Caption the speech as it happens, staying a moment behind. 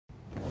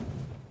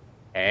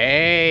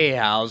Hey,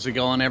 how's it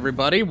going,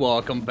 everybody?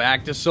 Welcome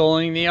back to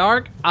Soloing the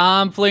Ark.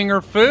 I'm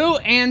Phlinger Phoo,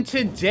 and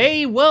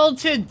today,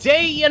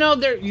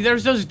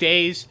 there's those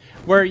days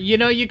where,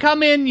 you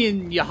come in,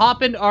 you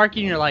hop into Ark,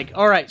 and you're like,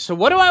 alright, so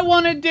what do I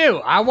want to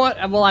do?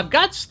 I've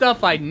got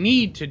stuff I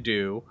need to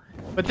do,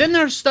 but then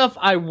there's stuff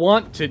I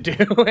want to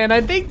do, and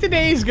I think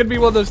today is going to be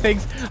one of those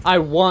things I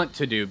want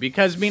to do,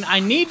 because, I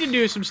need to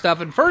do some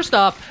stuff, and first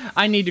off,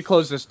 I need to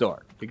close this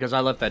door, because I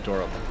left that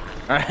door open.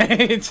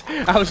 Alright,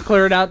 I was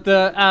clearing out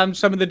the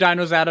some of the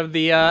dinos out of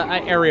the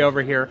area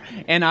over here,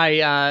 and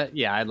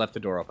I left the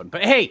door open.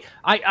 But hey,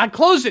 I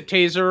closed it,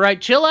 Taser, right?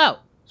 Chill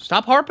out.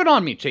 Stop harping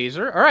on me,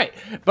 Taser. Alright,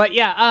 but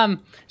yeah,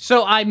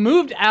 so I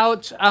moved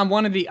out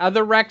one of the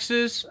other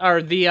Rexes,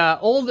 or the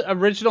old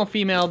original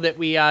female that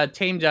we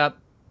tamed up.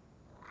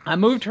 I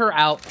moved her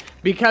out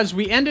because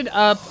we ended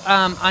up,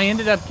 I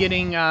ended up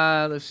getting,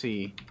 let's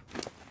see,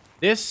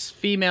 this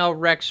female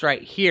Rex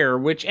right here,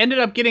 which ended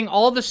up getting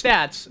all the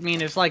stats.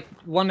 It's like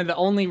one of the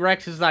only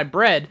Rexes I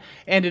bred,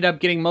 ended up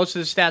getting most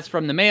of the stats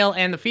from the male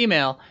and the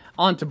female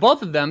onto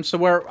both of them, so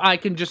where I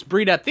can just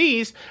breed up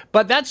these,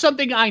 but that's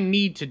something I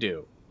need to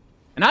do.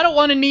 And I don't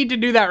want to need to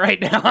do that right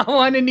now. I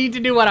want to need to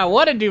do what I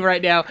want to do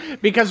right now,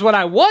 because what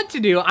I want to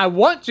do, I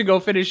want to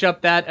go finish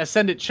up that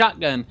Ascendant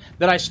Shotgun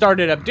that I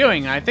started up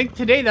doing. And I think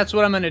today that's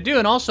what I'm going to do.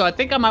 And also, I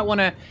think I might want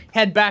to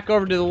head back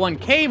over to the one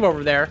cave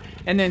over there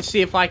and then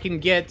see if I can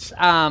get,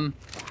 let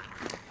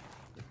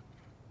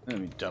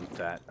me dump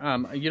that.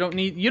 You don't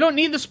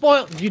need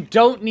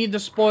the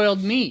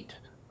spoiled meat,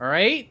 all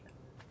right?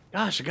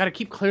 Gosh, I gotta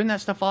keep clearing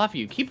that stuff off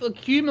you. Keep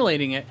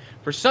accumulating it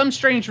for some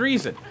strange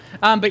reason.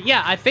 But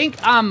yeah, I think,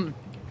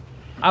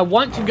 I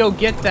want to go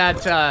get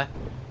that,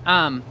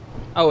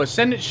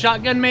 Ascendant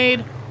Shotgun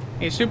made.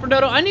 Hey, Super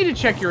Dodo, I need to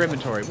check your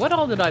inventory. What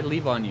all did I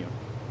leave on you?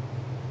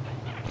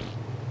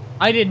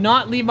 I did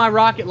not leave my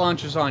rocket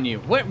launchers on you.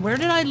 Where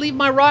did I leave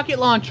my rocket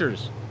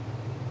launchers?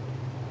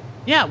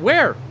 Yeah,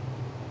 where?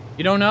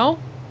 You don't know?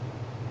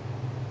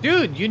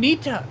 Dude, you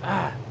need to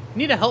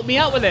help me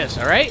out with this,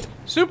 alright?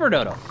 Super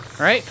Dodo.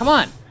 Alright, come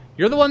on.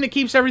 You're the one that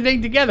keeps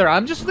everything together.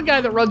 I'm just the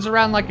guy that runs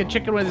around like a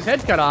chicken with his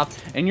head cut off,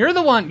 and you're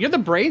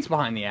the brains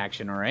behind the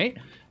action, alright?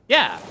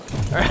 Yeah.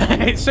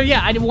 Alright, so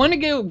yeah, I want to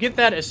go get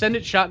that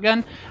Ascendant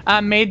Shotgun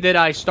made that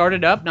I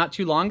started up not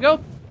too long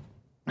ago.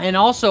 And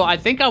also, I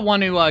think I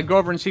want to go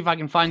over and see if I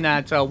can find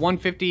that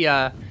 150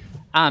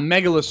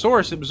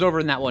 Megalosaurus that was over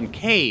in that one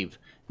cave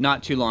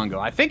not too long ago.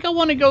 I think I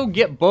want to go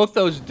get both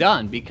those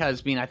done,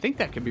 because, I think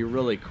that could be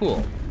really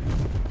cool.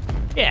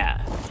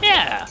 Yeah.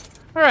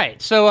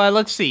 Alright, so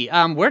let's see.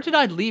 Where did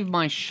I leave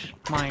my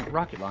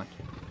rocket launcher?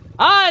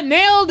 Ah,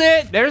 nailed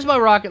it! There's my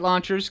rocket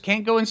launchers.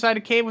 Can't go inside a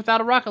cave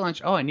without a rocket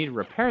launcher. Oh, I need to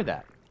repair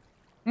that.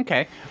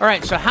 Okay.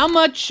 Alright, so how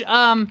much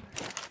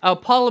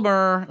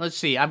polymer... Let's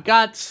see. I've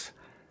got...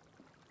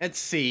 Let's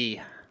see.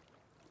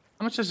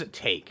 How much does it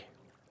take?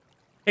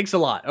 Takes a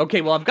lot.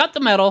 Okay, well, I've got the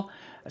metal.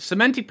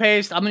 Cementing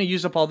paste. I'm going to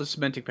use up all the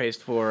cementing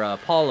paste for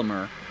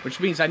polymer, which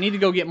means I need to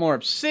go get more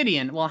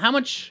obsidian. Well, how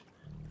much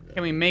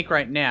can we make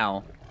right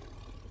now?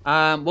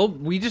 Well,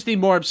 we just need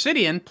more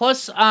obsidian.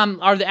 Plus,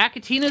 are the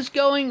Acatinas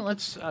going?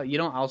 Let's,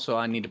 also,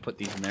 I need to put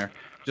these in there.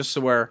 Just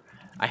so where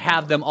I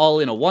have them all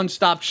in a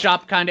one-stop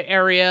shop kind of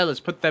area. Let's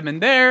put them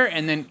in there,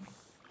 and then...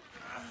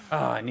 Oh,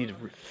 I need to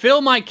fill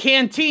my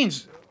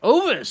canteens.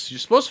 Ovis, you're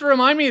supposed to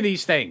remind me of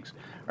these things.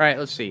 Alright,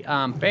 let's see.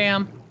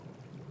 Bam.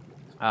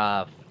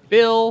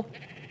 Fill.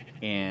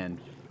 And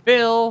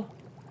fill.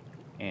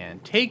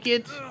 And take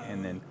it.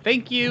 And then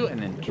thank you. And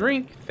then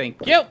drink.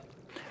 Thank you.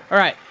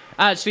 Alright.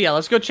 So yeah,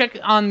 let's go check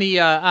on the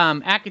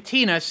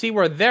Acatina, see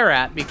where they're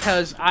at,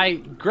 because I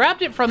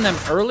grabbed it from them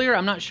earlier.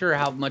 I'm not sure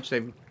how much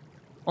they've...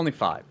 Only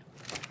 5.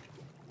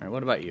 Alright,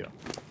 what about you?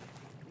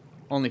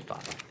 Only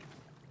 5.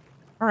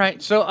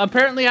 Alright, so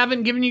apparently I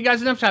haven't given you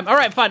guys enough time.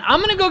 Alright, fine.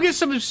 I'm gonna go get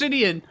some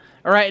obsidian.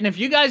 Alright, and if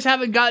you guys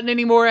haven't gotten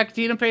any more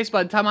Acatina paste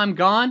by the time I'm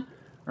gone,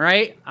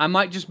 alright, I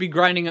might just be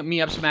grinding up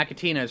some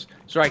Acatinas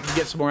so I can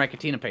get some more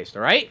Acatina paste,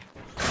 alright?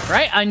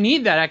 Alright, I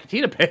need that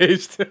Acatina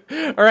paste.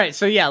 Alright,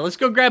 so yeah, let's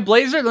go grab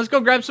Blazer and let's go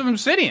grab some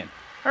obsidian.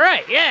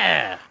 Alright,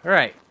 yeah.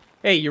 Alright.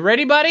 Hey, you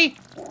ready, buddy?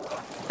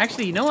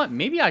 Actually, you know what?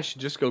 Maybe I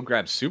should just go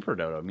grab Super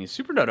Dodo.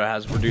 Super Dodo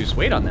has reduced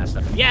weight on that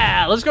stuff.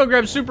 Yeah, let's go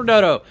grab Super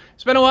Dodo.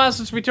 It's been a while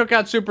since we took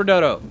out Super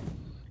Dodo.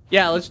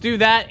 Yeah, let's do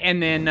that,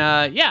 and then,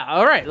 yeah,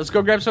 alright, let's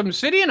go grab some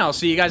obsidian. I'll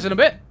see you guys in a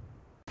bit.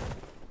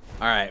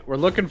 Alright, we're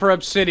looking for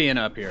obsidian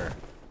up here.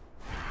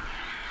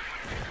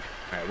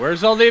 Alright,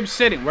 where's all the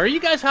obsidian? Where are you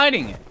guys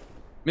hiding it?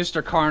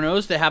 Mr.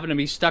 Carnos that happen to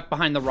be stuck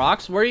behind the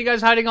rocks. Where are you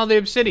guys hiding all the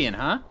obsidian,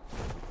 huh?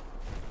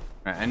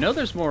 Alright, I know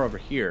there's more over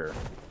here.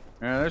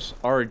 There's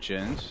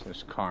Argent.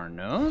 There's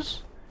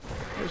Carnos.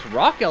 There's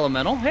Rock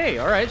Elemental. Hey,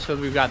 alright, so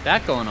we've got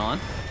that going on.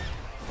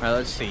 Alright,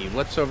 let's see.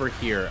 What's over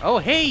here? Oh,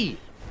 hey!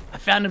 I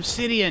found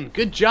obsidian.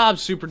 Good job,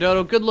 Super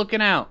Dodo. Good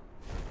looking out.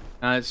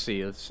 Let's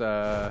see. Let's,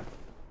 bam,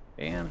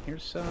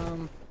 here's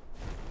some.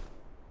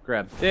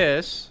 Grab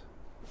this.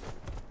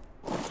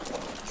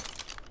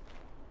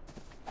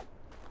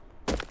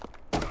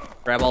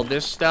 Grab all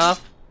this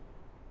stuff.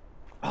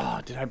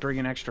 Oh, did I bring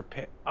an extra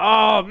pick?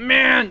 Oh,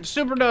 man.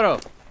 Super Dodo.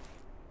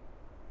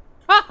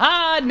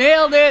 Haha,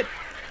 nailed it.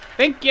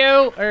 Thank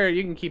you. Or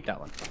you can keep that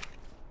one.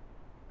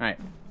 All right.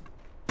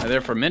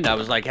 There for a minute, I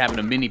was like having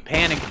a mini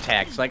panic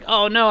attack. It's like,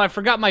 oh no, I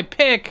forgot my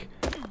pick.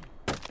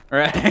 All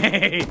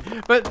right.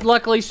 But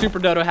luckily, Super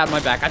Dodo had my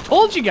back. I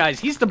told you guys,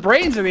 he's the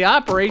brains of the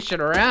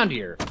operation around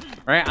here. All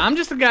right. I'm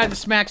just the guy that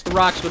smacks the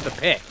rocks with the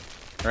pick.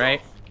 All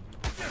right.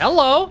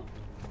 Hello.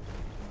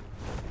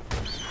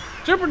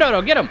 Super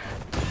Dodo, get him.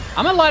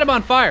 I'm gonna light him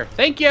on fire.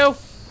 Thank you.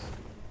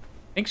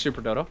 Thanks,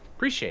 Super Dodo.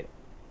 Appreciate it.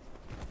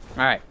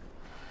 All right.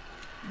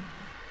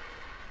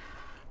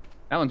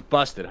 That one's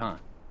busted, huh? All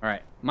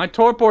right. My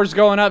torpor's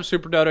going up,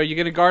 Super Dodo. You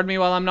gonna guard me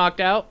while I'm knocked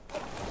out?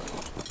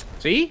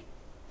 See?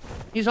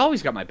 He's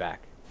always got my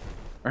back.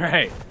 All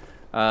right.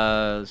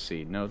 Let's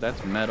see. No,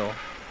 that's metal.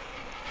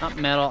 Not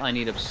metal. I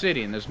need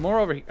obsidian. There's more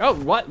over here. Oh,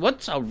 what?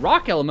 What's a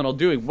rock elemental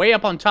doing way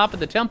up on top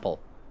of the temple?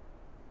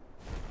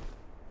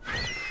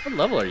 What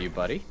level are you,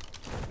 buddy?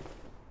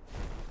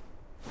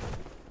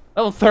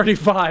 Level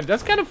 35.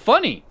 That's kind of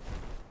funny.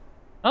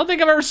 I don't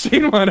think I've ever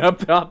seen one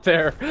up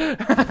there.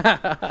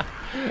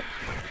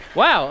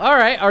 Wow. All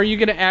right. Are you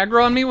gonna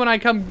aggro on me when I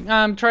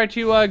come try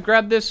to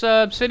grab this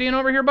obsidian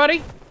over here,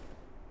 buddy?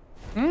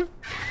 Hmm.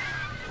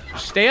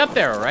 Stay up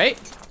there, all right?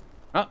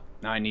 Oh,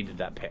 now I needed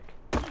that pick.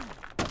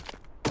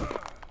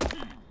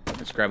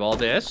 Let's grab all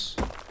this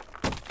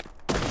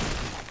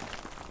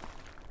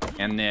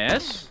and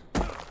this.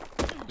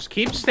 Just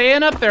keep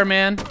staying up there,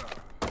 man.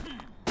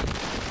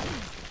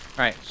 All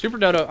right, Super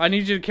Dodo, I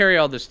need you to carry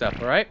all this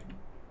stuff, all right?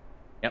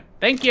 Yep,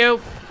 thank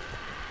you.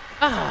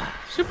 Ah,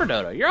 Super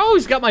Dodo, you're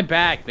always got my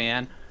back,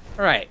 man.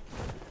 All right,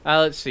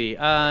 let's see.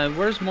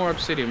 Where's more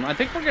obsidian? I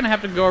think we're gonna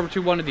have to go over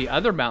to one of the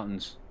other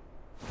mountains.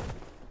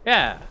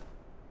 Yeah.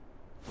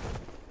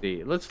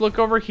 See, let's look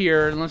over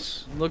here and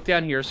let's look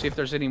down here, see if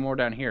there's any more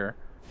down here.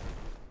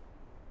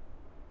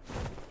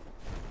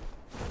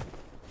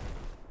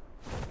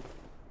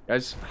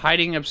 Guys,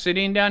 hiding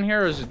obsidian down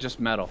here, or is it just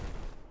metal?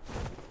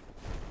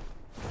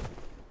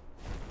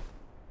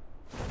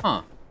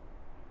 Huh.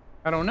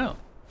 I don't know.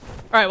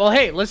 Alright, well,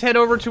 hey, let's head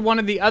over to one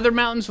of the other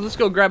mountains. Let's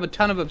go grab a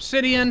ton of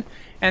obsidian.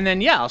 And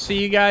then, yeah, I'll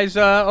see you guys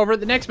over at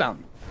the next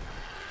mountain.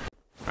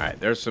 Alright,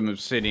 there's some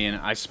obsidian.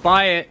 I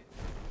spy it.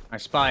 I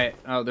spy it.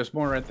 Oh, there's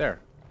more right there.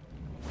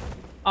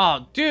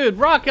 Oh, dude,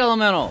 rock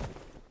elemental.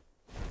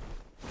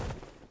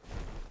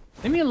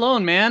 Leave me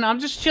alone, man. I'm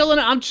just chilling.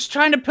 I'm just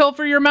trying to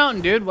pilfer your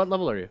mountain, dude. What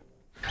level are you?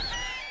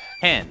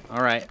 10.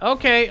 All right.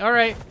 Okay. All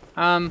right.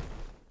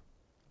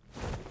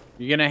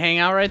 You gonna hang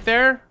out right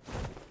there?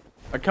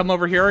 I come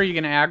over here. Are you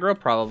gonna aggro?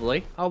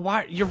 Probably. Oh,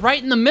 why? You're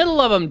right in the middle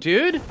of them,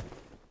 dude.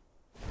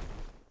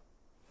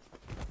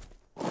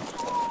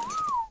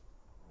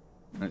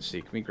 Let's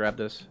see. Can we grab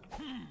this?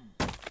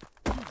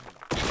 All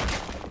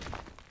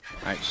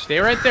right. Stay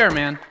right there,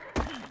 man.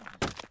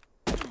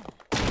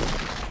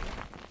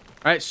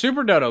 All right,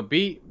 Super Dodo,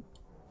 be...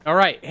 All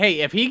right, hey,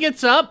 if he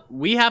gets up,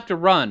 we have to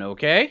run,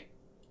 okay?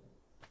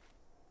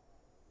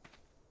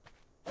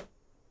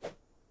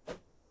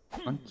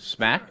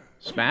 Smack,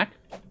 smack.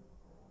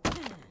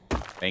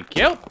 Thank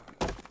you.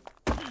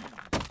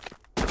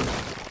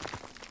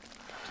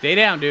 Stay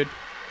down, dude. Is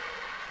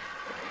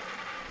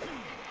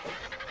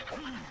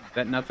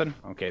that nothing?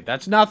 Okay,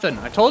 that's nothing.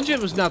 I told you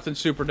it was nothing,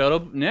 Super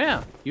Dodo.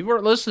 Yeah, you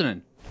weren't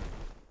listening.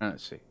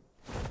 Let's see.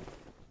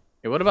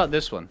 Hey, what about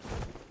this one?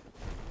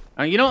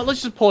 You know what?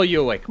 Let's just pull you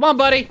away. Come on,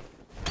 buddy.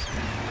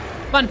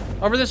 Come on,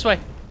 over this way.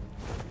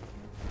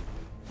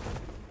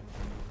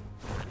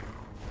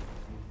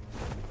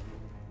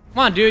 Come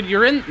on, dude.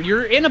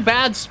 You're in a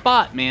bad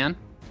spot, man.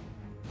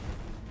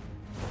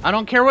 I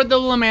don't care what the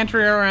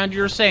Lamantria around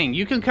you are saying.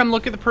 You can come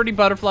look at the pretty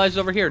butterflies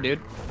over here, dude.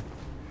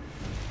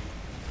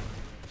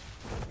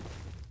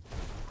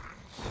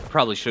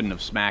 Probably shouldn't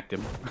have smacked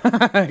him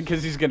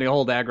because he's gonna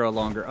hold aggro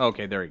longer.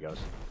 Okay, there he goes.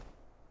 Is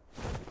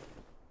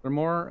there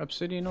more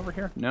obsidian over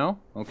here? No?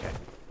 Okay.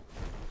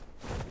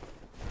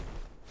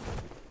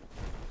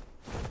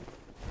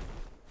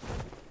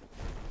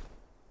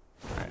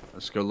 Alright,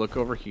 let's go look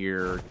over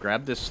here.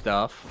 Grab this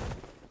stuff.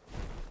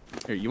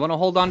 Here, you want to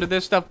hold on to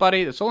this stuff,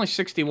 buddy? It's only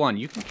 61.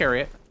 You can carry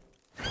it.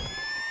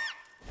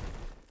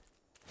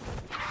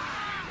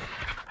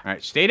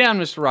 Alright, stay down,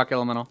 Mr. Rock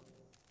Elemental.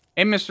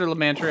 Hey, Mr.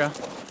 Lamantria.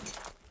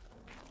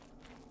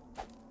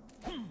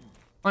 Come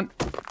on.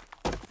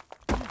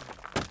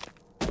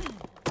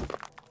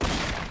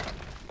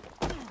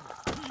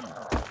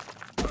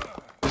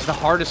 The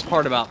hardest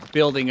part about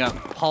building up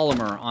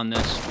polymer on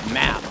this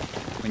map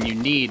when you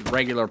need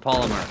regular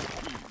polymer.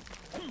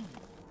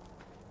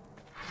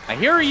 I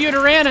hear a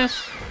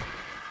YUTYRANNUS.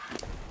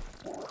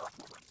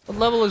 What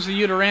level is the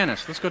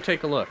YUTYRANNUS? Let's go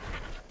take a look.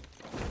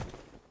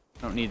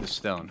 I don't need the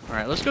stone. All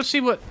right, let's go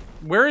see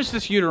where is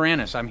this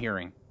YUTYRANNUS I'm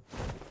hearing?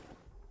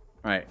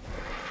 All right.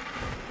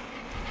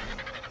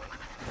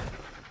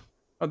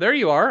 Oh, there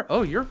you are.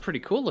 Oh, you're a pretty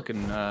cool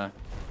looking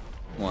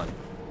one.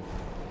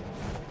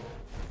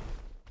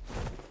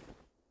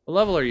 What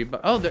level are you?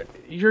 Oh,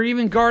 you're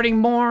even guarding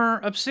more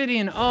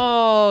obsidian.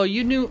 Oh,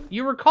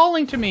 you were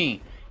calling to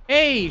me.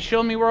 Hey,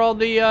 show me where all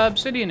the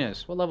obsidian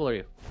is. What level are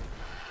you?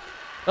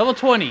 Level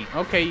 20.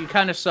 Okay, you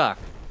kind of suck.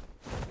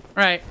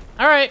 All right.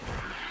 All right.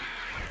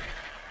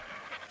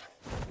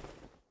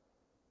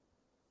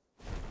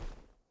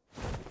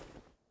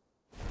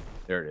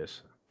 There it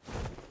is.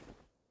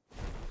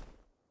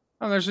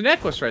 Oh, there's a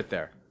necklace right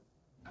there.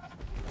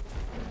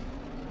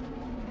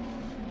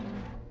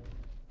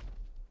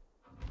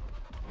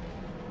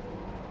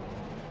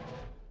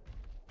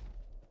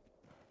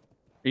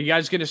 Are you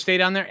guys gonna stay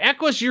down there?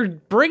 Equus, you're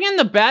bringing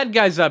the bad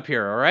guys up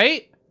here, all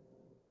right?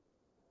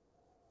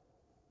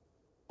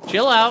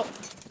 Chill out.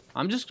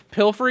 I'm just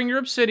pilfering your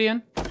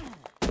obsidian.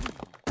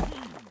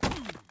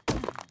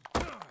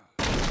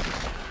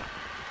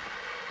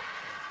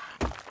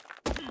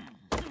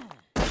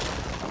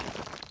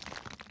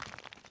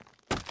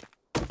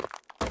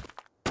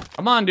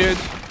 Come on, dudes.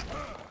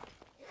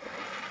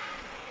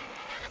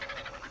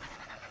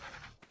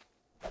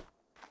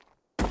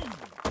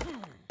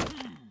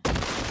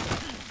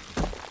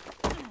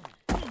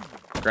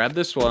 Grab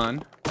this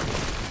one.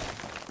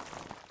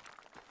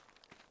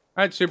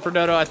 Alright, Super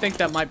Dodo, I think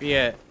that might be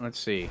it. Let's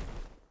see.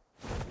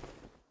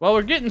 Well,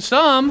 we're getting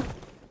some.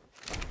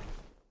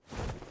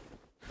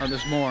 Oh,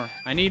 there's more.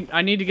 I need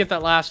to get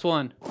that last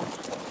one.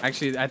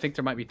 Actually, I think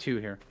there might be two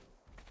here.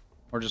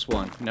 Or just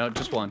one. No,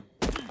 just one.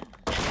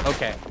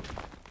 Okay.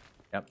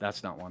 Yep,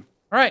 that's not one.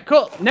 Alright,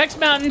 cool. Next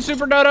mountain,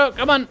 Super Dodo.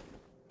 Come on.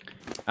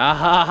 Ah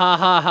ha ha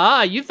ha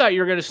ha. You thought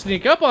you were gonna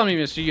sneak up on me,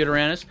 Mr.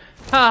 YUTYRANNUS.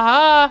 Ha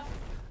ha.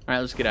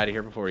 Alright, let's get out of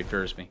here before he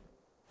fears me.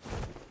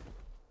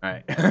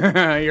 Alright.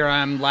 Here I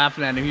am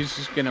laughing at him. He's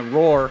just gonna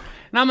roar.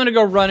 And I'm gonna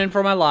go running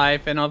for my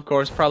life. And of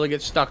course, probably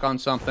get stuck on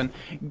something.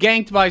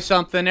 Ganked by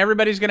something.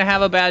 Everybody's gonna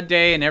have a bad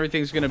day. And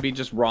everything's gonna be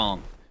just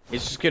wrong.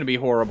 It's just gonna be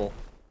horrible.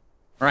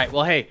 Alright,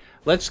 well, hey.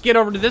 Let's get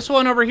over to this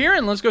one over here.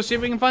 And let's go see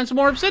if we can find some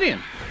more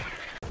obsidian.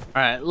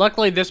 Alright,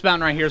 luckily this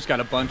mountain right here's got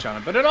a bunch on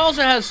it. But it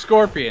also has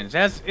scorpions.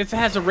 It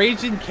has a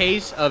raging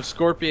case of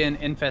scorpion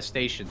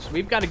infestations.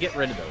 We've got to get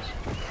rid of those.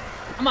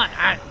 Come on,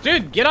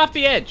 dude, get off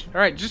the edge. All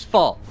right, just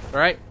fall. All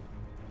right.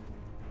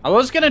 I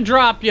was gonna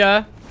drop you,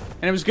 and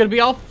it was gonna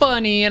be all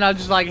funny, and I was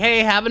just like, "Hey,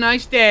 have a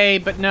nice day."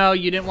 But no,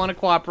 you didn't want to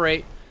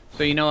cooperate.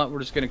 So you know what? We're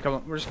just gonna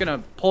come. We're just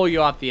gonna pull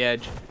you off the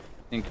edge,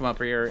 and come up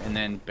here, and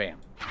then bam.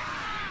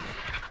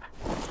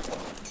 All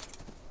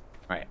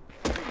right.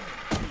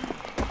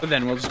 So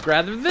then we'll just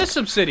gather this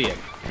obsidian.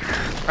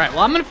 All right. Well,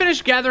 I'm gonna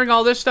finish gathering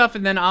all this stuff,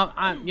 and then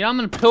I'm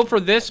gonna pilfer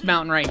this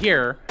mountain right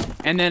here.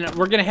 And then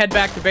we're gonna head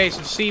back to base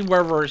and see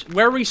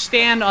where we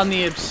stand on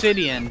the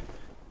obsidian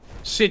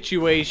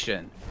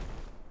situation.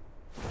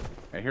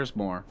 Okay, here's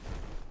more.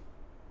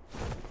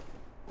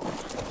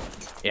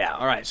 Yeah,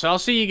 alright, so I'll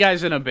see you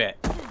guys in a bit.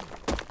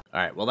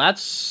 Alright, well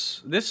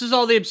this is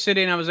all the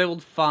obsidian I was able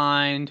to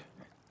find.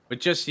 With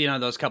just, you know,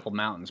 those couple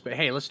mountains. But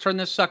hey, let's turn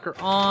this sucker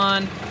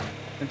on.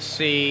 Let's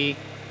see.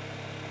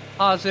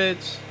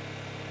 Deposits.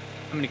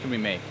 How many can we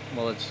make?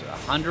 Well, it's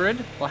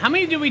 100. Well, how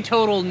many do we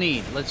total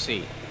need? Let's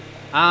see.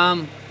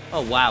 Oh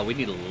wow, we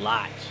need a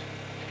lot.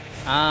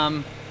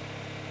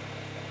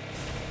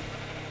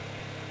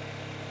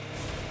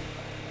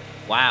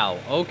 Wow,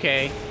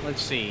 okay,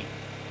 let's see.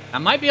 I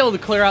might be able to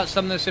clear out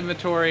some of this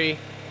inventory.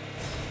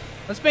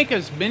 Let's make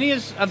as many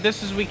of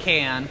this as we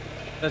can.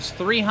 That's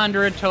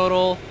 300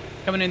 total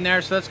coming in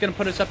there, so that's gonna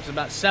put us up to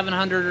about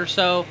 700 or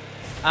so.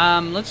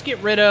 Let's get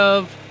rid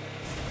of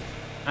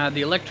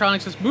the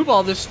electronics. Let's move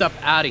all this stuff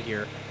out of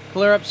here.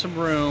 Clear up some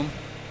room.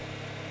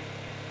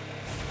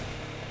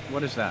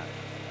 What is that?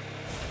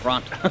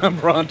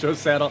 Bronto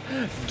saddle.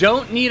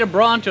 Don't need a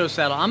Bronto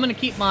saddle. I'm going to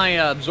keep my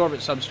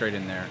absorbent substrate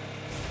in there.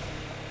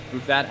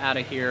 Move that out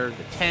of here.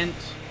 The tent.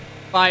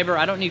 Fiber.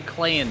 I don't need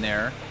clay in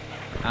there.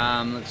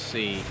 Let's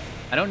see.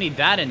 I don't need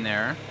that in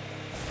there.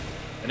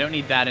 I don't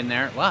need that in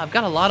there. Wow, I've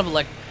got a lot of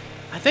I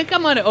think I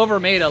might have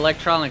overmade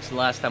electronics the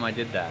last time I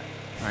did that.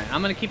 All right,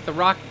 I'm going to keep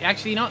the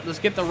Actually, you know what? Let's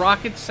get the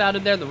rockets out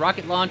of there. The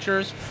rocket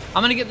launchers.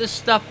 I'm going to get this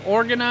stuff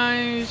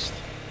organized.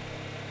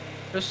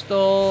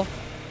 Crystal.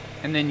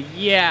 And then,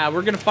 yeah,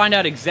 we're going to find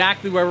out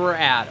exactly where we're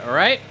at, all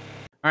right?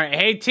 All right,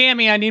 hey,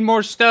 Tammy, I need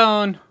more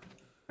stone.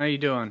 How you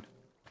doing?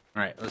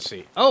 All right, let's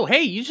see. Oh,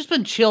 hey, you just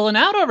been chilling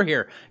out over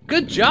here.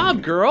 Good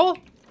job, girl.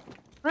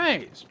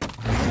 Right.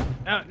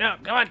 No, no,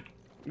 come on.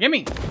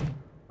 Gimme.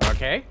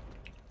 Okay.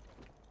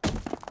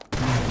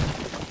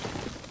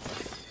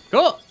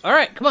 Cool. All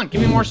right, come on,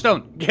 give me more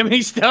stone. Give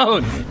me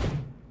stone.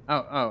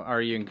 Oh,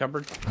 are you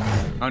encumbered?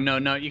 Oh, no,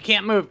 no, you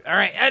can't move. All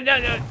right,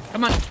 no,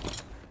 come on.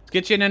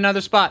 Get you in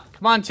another spot.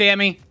 Come on,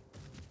 Tammy.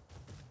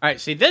 All right,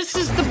 see, this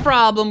is the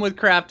problem with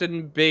crafting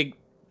a big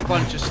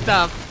bunch of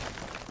stuff.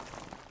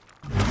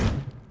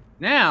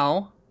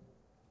 Now,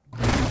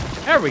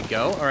 there we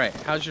go. All right,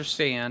 how's your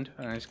sand?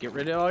 All right, let's get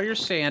rid of all your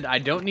sand. I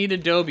don't need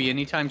Adobe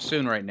anytime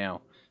soon right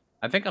now.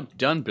 I think I'm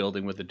done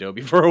building with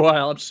Adobe for a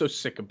while. I'm so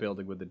sick of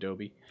building with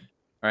Adobe.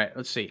 All right,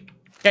 let's see.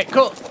 Okay,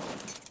 cool.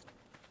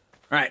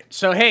 All right,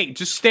 so, hey,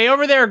 just stay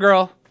over there,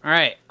 girl. All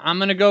right, I'm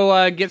going to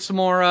go get some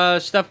more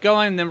stuff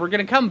going, and then we're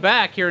going to come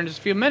back here in just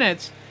a few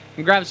minutes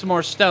and grab some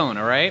more stone,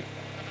 all right?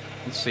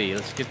 Let's see.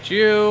 Let's get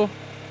you.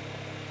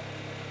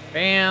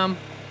 Bam.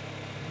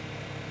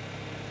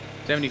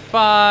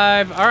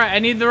 75. All right, I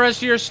need the rest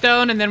of your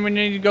stone, and then we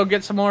need to go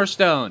get some more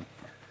stone.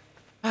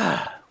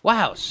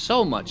 Wow,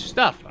 so much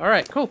stuff. All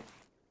right, cool.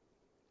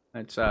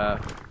 That's,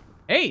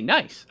 hey,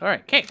 nice. All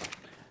right, okay.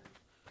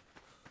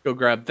 Go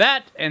grab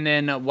that, and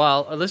then,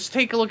 well, let's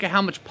take a look at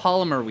how much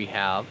polymer we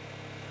have.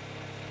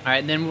 All right,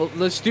 and then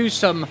let's do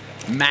some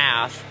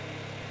math.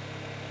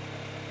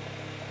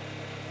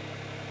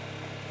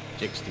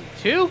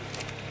 62.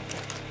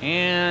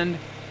 And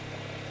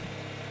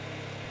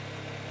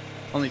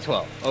only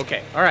 12.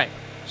 Okay, all right.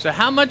 So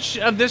how much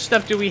of this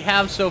stuff do we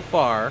have so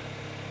far?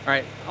 All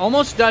right,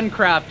 almost done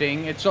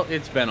crafting.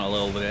 It's been a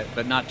little bit,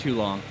 but not too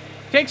long.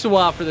 Takes a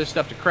while for this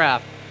stuff to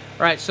craft.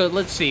 All right, so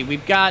let's see.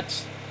 We've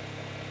got...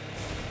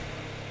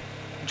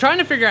 I'm trying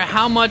to figure out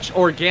how much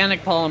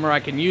organic polymer I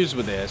can use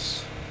with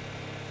this.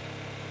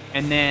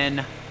 And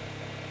then...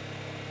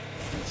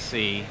 Let's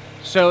see.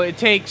 So it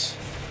takes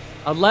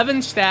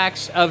 11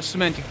 stacks of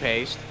cementing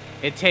paste.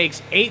 It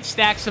takes 8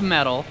 stacks of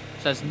metal.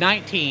 So that's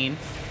 19.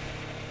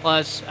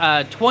 Plus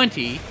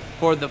 20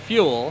 for the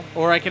fuel.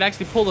 Or I could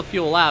actually pull the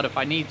fuel out if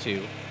I need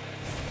to.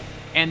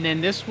 And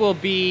then this will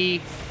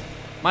be...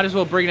 Might as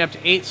well bring it up to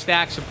 8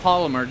 stacks of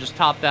polymer. Just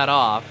top that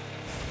off.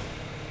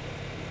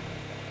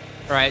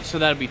 Alright, so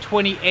that'll be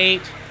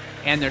 28.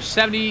 And there's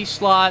 70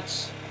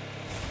 slots.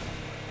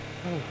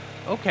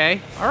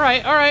 Okay.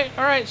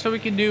 Alright. So we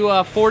can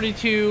do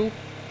 42.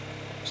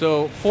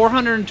 So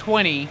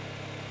 420.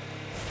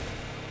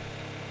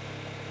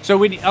 So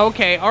we...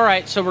 Okay,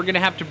 alright. So we're gonna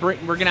have to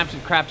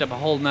craft up a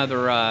whole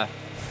nother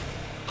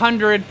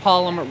 100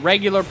 polymer,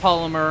 regular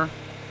polymer.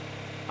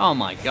 Oh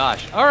my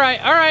gosh.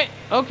 Alright.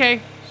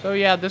 Okay. So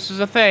yeah, this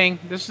is a thing.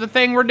 This is the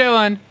thing we're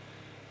doing.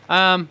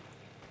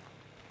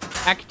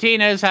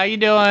 Acatinas, how you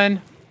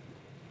doing?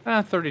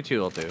 32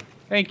 will do.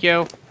 Thank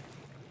you.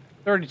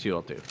 32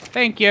 will do.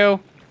 Thank you.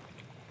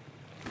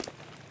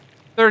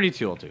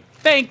 32 will do.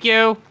 Thank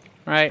you. All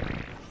right.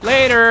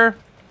 Later.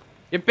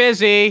 Get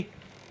busy.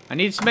 I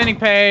need cementing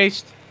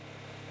paste.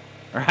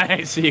 All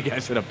right. See you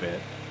guys in a bit.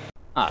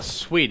 Ah,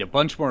 sweet. A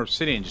bunch more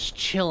obsidian just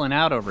chilling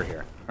out over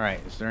here. All right.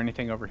 Is there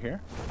anything over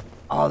here?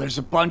 Oh, there's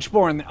a bunch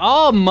more in there.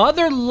 Oh,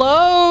 mother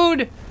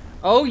load.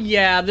 Oh,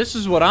 yeah. This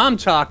is what I'm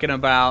talking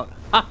about.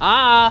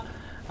 Ha-ha.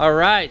 All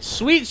right.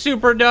 Sweet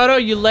Super Dodo.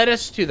 You led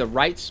us to the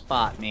right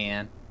spot,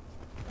 man.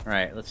 All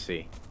right. Let's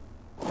see.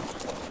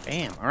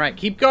 Bam. All right.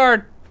 Keep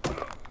guard. All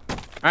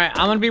right.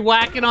 I'm going to be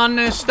whacking on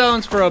the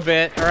stones for a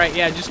bit. All right.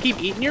 Yeah. Just keep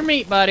eating your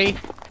meat, buddy.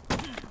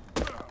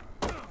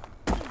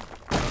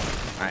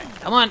 All right.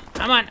 Come on.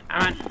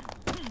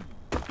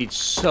 Need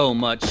so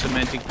much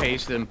cementing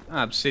paste and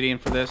obsidian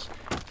for this.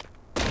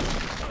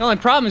 The only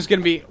problem is going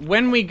to be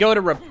when we go to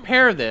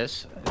repair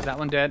this. Is that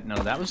one dead? No,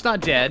 that one's not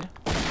dead.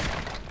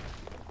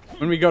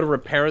 When we go to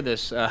repair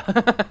this,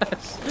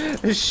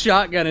 this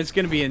shotgun, it's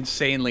going to be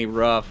insanely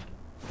rough.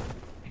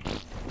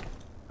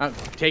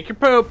 Take your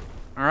poop.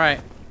 All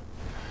right.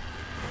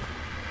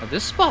 Oh,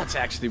 this spot's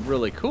actually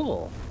really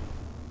cool.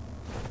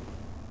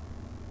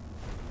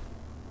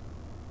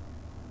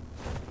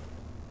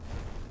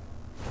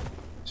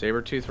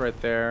 Sabertooth right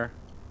there.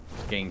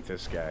 Let's gank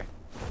this guy.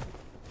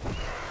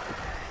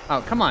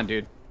 Oh, come on,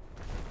 dude.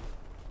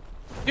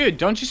 Dude,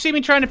 don't you see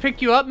me trying to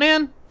pick you up,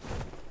 man?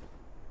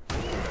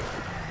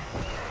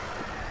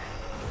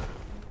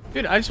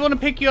 Dude, I just want to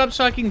pick you up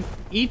so I can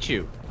eat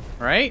you,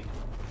 right?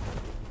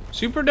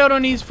 Super Dodo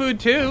needs food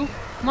too.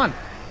 Come on.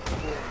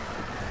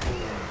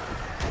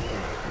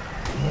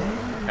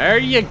 There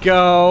you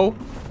go.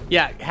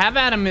 Yeah, have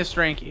at him, Miss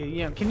Ranky.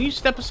 Yeah, can you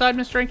step aside,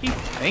 Miss Ranky?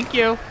 Thank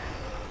you.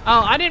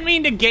 Oh, I didn't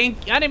mean to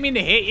gank. I didn't mean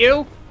to hit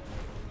you.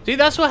 See,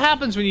 that's what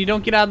happens when you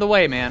don't get out of the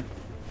way, man.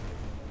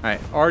 All right,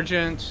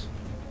 Argent.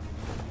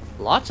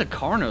 Lots of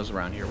Carnos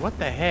around here. What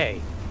the hey?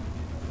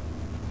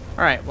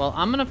 All right, well,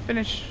 I'm going to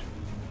finish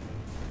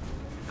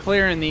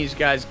clearing these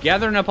guys,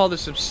 gathering up all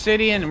this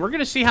obsidian, and we're going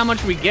to see how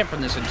much we get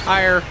from this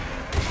entire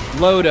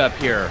load up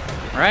here.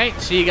 All right,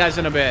 see you guys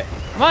in a bit.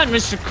 Come on,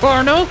 Mr.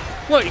 Carno.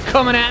 What, you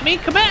coming at me?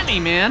 Come at me,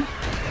 man.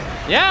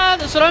 Yeah,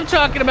 that's what I'm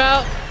talking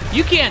about.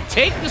 You can't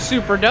take the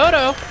Super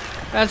Dodo.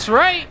 That's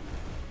right.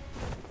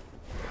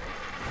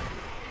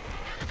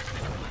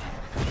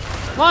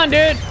 Come on,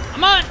 dude.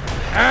 Come on.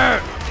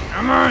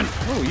 Come on.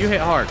 Oh, you hit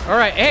hard. All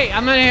right. Hey,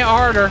 I'm going to hit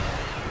harder.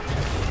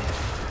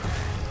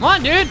 Come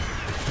on, dude.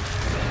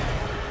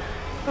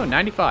 Oh,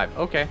 95.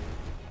 Okay.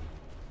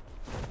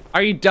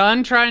 Are you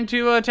done trying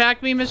to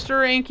attack me,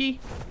 Mr. Anky?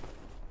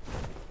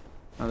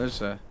 Oh,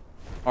 there's a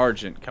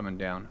Argent coming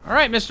down. All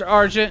right, Mr.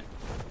 Argent.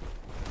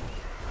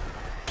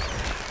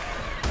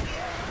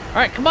 All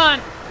right, come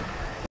on.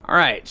 All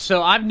right,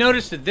 so I've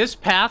noticed that this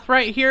path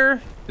right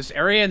here, this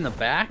area in the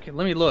back,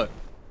 let me look.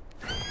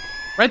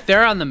 Right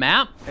there on the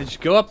map, as you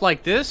go up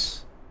like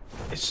this,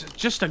 it's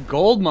just a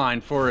gold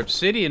mine for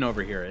obsidian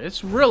over here.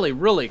 It's really,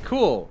 really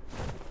cool.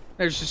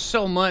 There's just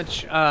so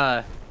much,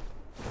 dinos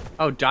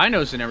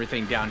and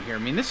everything down here. I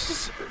mean,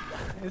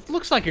 it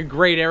looks like a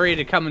great area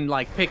to come and,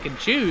 like, pick and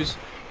choose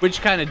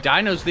which kind of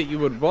dinos that you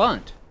would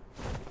want.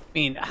 I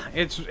mean,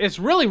 it's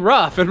really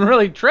rough and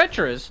really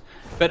treacherous.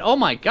 But oh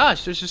my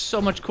gosh, there's just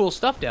so much cool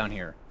stuff down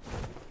here.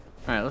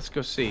 All right, let's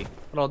go see.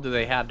 What all do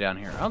they have down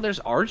here? Oh, there's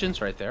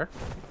Argents right there.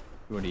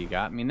 What do you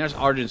got? I mean, there's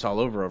Argents all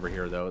over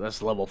here, though.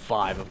 That's level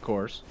 5, of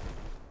course.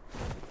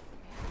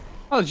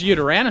 Oh, there's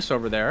YUTYRANNUS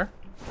over there.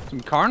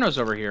 Some Carnos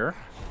over here.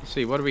 Let's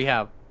see, what do we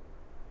have?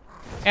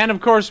 And,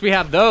 of course, we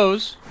have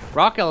those.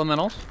 Rock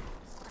Elementals.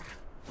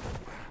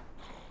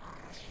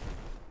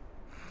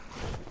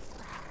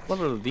 What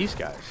are these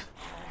guys?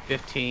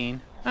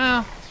 15.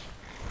 Oh.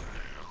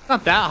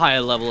 Not that high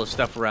a level of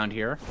stuff around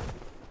here.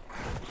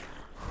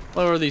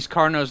 What are these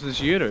Carnos,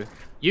 this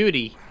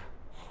Yuty?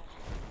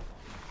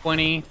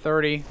 20,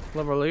 30,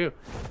 level you.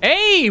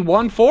 Hey,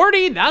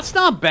 140! That's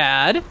not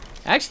bad.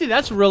 Actually,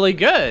 that's really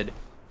good.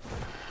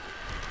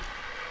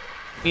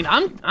 I mean,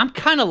 I'm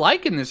kind of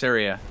liking this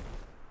area.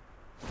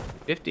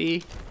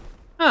 50.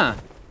 Huh.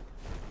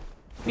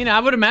 You know, I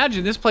would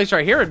imagine this place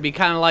right here would be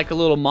kind of like a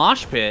little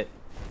mosh pit.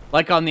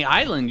 Like on the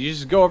island. You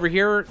just go over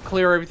here,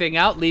 clear everything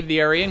out, leave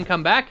the area, and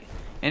come back.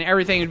 And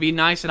everything would be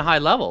nice and high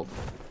leveled.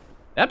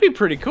 That'd be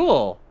pretty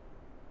cool.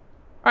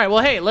 Alright,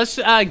 well, hey, let's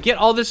get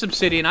all this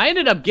obsidian. I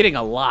ended up getting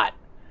a lot.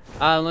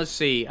 Let's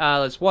see.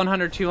 That's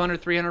 100, 200,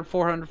 300,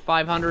 400,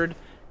 500,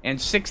 and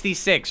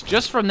 66.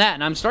 Just from that,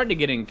 and I'm starting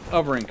to get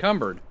over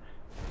encumbered.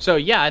 So,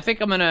 yeah, I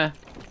think I'm going to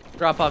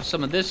drop off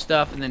some of this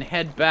stuff and then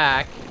head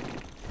back.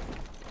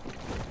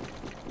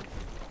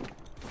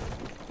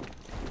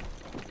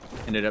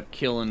 Ended up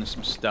killing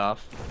some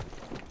stuff.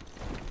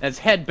 Let's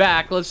head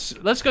back.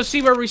 Let's go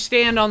see where we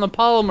stand on the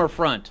polymer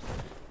front.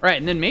 Right,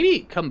 and then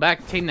maybe come back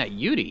and tame that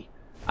Yuty.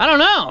 I don't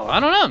know.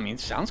 I mean, it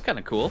sounds kind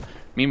of cool.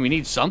 I mean, we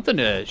need something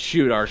to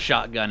shoot our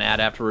shotgun at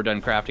after we're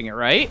done crafting it,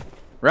 right?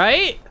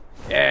 Right?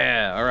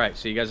 Yeah. All right,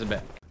 so you guys are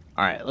back.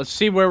 All right, let's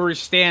see where we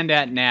stand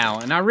at now.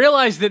 And I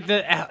realize that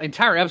the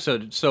entire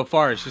episode so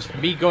far is just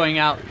me going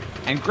out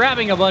and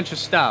grabbing a bunch of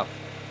stuff.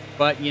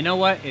 But you know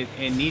what? It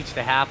needs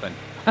to happen.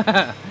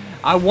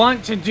 I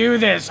want to do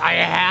this. I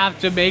have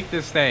to make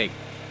this thing.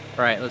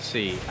 All right, let's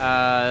see.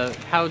 How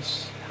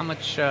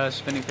much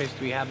spending space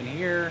do we have in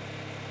here?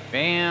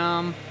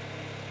 Bam.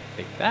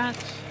 Take that.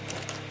 Take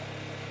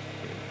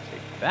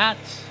that.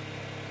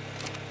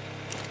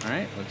 All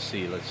right, let's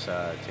see. Let's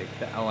take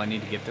that. Oh, I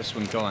need to get this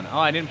one going. Oh,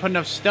 I didn't put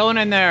enough stone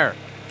in there.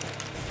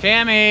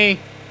 Tammy.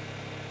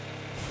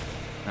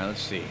 All right,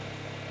 let's see.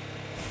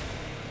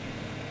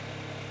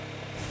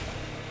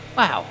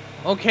 Wow.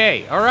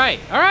 Okay. All right.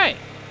 All right.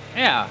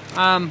 Yeah.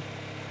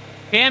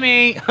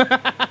 Tammy.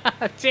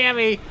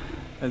 Tammy.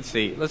 Let's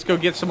see. Let's go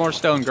get some more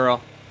stone,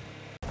 girl.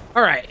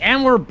 All right,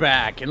 and we're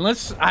back. And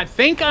I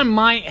think I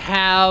might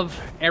have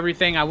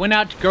everything. I went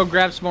out to go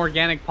grab some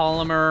organic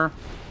polymer.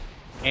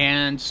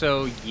 And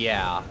so,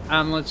 yeah.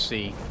 Let's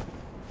see.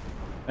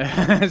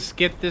 Let's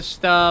get this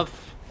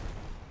stuff.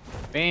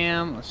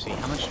 Bam. Let's see.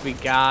 How much we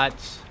got?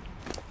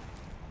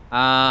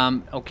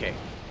 Okay.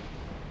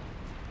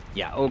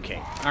 Yeah,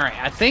 okay. All right,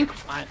 I think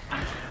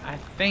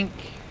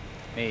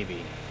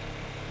maybe.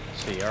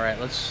 Let's see. All right,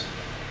 let's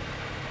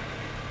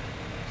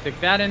stick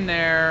that in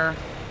there.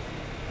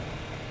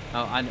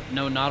 Oh,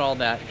 no, not all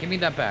that. Give me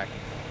that back.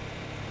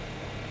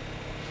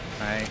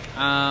 All right.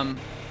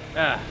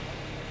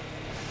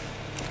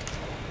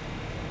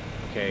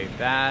 Okay,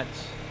 that.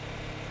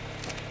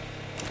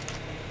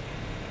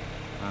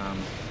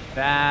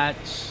 That.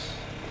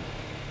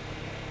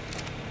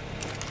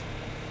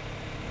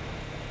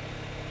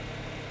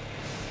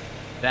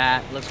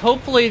 That. Let's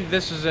hopefully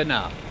this is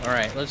enough. All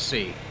right, let's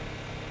see.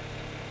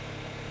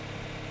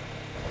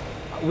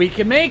 We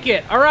can make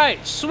it. All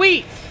right,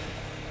 sweet.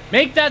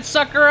 Make that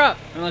sucker up.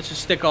 And let's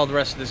just stick all the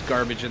rest of this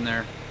garbage in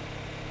there.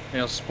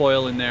 It'll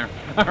spoil in there.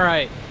 All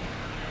right.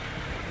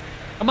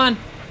 Come on.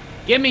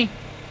 Gimme.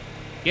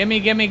 Gimme,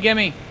 gimme,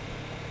 gimme.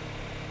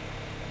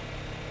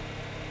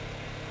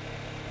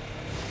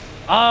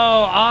 Oh,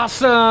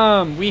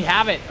 awesome. We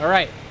have it. All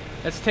right.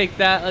 Let's take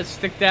that. Let's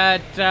stick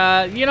that,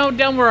 you know,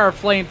 down where our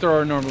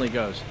flamethrower normally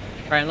goes.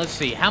 All right, let's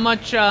see. How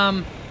much,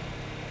 let's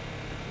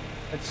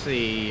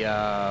see,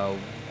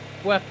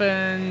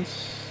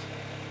 weapons...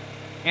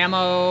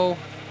 Ammo.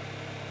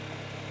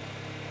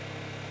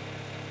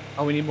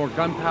 Oh, we need more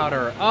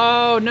gunpowder.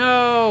 Oh,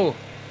 no.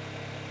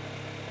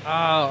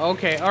 Oh,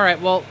 okay. All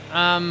right. Well,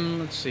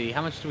 let's see.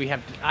 How much do we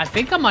have? I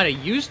think I might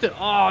have used it.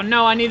 Oh,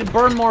 no. I need to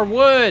burn more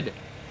wood.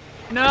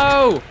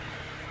 No.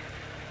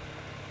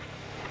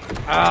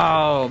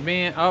 Oh,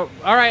 man. Oh,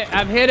 all right.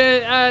 I've hit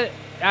a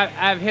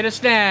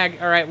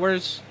snag. All right.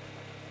 Where's...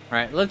 All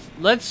right.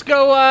 Let's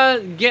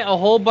go get a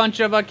whole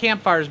bunch of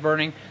campfires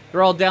burning.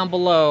 They're all down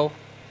below.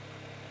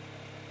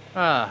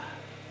 All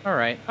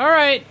right. All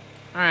right.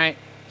 All right.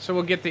 So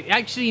we'll get the...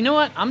 Actually, you know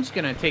what? I'm just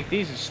going to take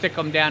these and stick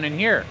them down in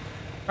here.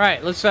 All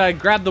right. Let's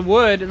grab the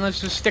wood and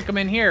let's just stick them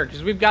in here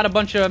because we've got a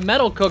bunch of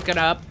metal cooking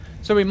up.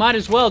 So we might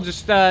as well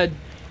just,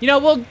 you know,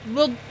 we'll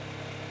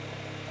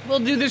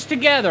do this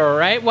together, all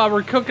right? While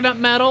we're cooking up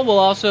metal, we'll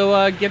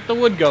also get the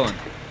wood going.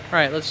 All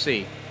right. Let's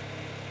see.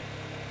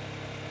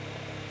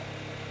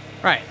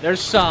 All right. There's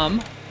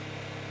some.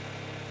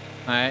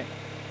 All right.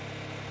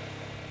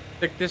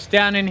 Stick this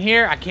down in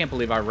here. I can't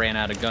believe I ran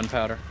out of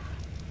gunpowder.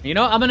 You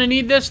know, I'm gonna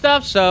need this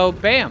stuff, so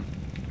bam.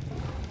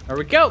 There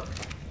we go.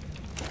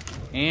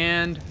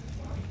 And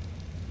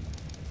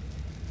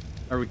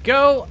there we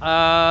go.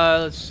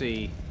 Let's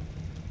see.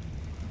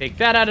 Take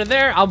that out of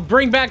there. I'll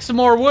bring back some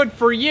more wood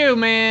for you,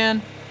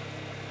 man.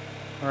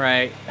 All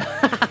right.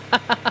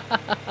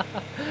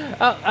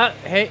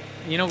 Hey,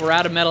 you know, we're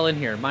out of metal in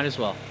here. Might as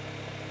well.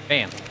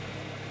 Bam.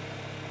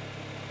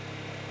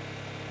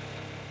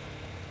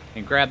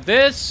 And grab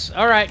this.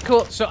 All right,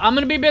 cool. So I'm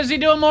going to be busy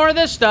doing more of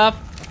this stuff.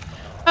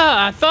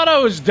 I thought I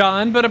was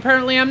done, but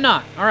apparently I'm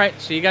not. All right,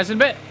 see you guys in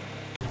a bit.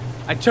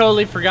 I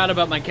totally forgot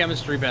about my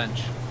chemistry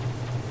bench.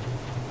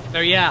 So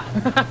yeah,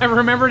 I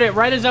remembered it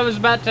right as I was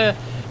about to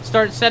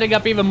start setting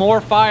up even more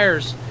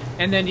fires.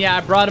 And then, yeah,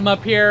 I brought them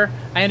up here.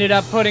 I ended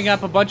up putting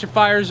up a bunch of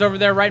fires over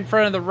there right in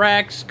front of the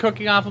Rex,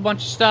 cooking off a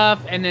bunch of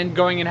stuff, and then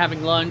going and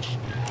having lunch.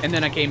 And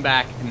then I came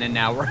back, and then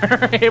now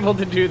we're able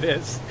to do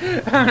this.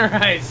 All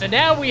right, so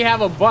now we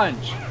have a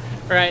bunch.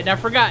 All right, and I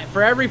forgot,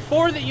 for every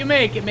 4 that you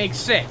make, it makes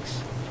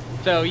 6.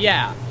 So,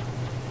 yeah.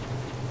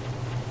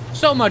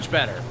 So much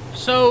better.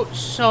 So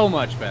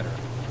much better.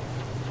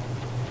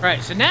 All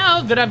right, so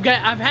now that I've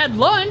had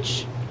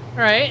lunch, all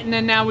right, and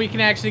then now we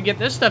can actually get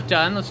this stuff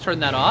done. Let's turn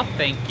that off.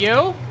 Thank you.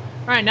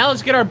 All right, now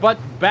let's get our butt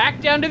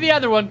back down to the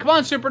other one. Come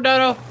on, Super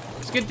Dodo.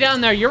 Let's get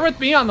down there. You're with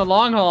me on the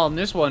long haul on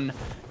this one.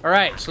 All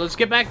right, so let's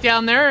get back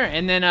down there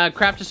and then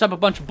craft us up a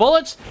bunch of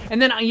bullets.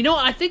 And then, you know,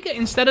 I think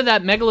instead of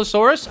that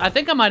Megalosaurus, I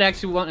think I might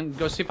actually want to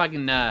go see if I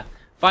can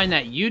find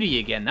that Yuty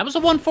again. That was a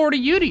 140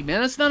 Yuty,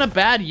 man. That's not a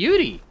bad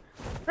Yuty.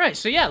 All right,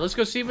 so yeah, let's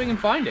go see if we can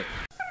find it.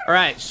 All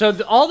right, so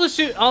all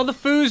the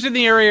Phoos in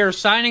the area are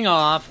signing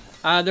off.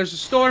 There's a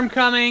storm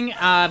coming.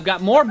 I've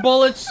got more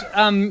bullets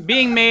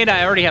being made.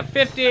 I already have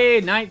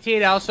 50,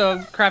 19. I also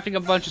am crafting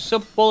a bunch of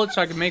silk bullets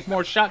so I can make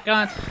more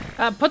shotguns.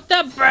 Put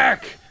that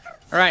back.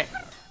 All right.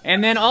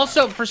 And then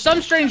also, for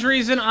some strange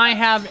reason, I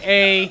have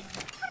a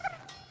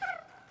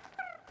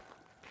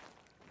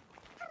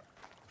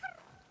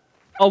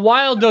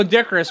wild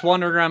Dodicarus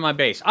wandering around my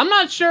base. I'm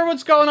not sure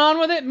what's going on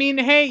with it. I mean,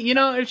 hey, you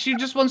know, if she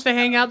just wants to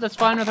hang out, that's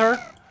fine with her.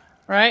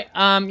 All right,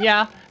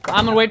 yeah.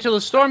 I'm gonna wait till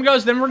the storm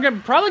goes, then we're gonna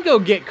probably go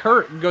get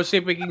Kurt and go see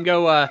if we can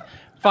go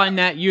find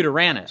that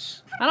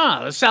YUTYRANNUS. I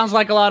don't know, this sounds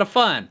like a lot of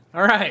fun.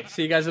 All right,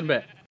 see you guys in a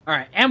bit. All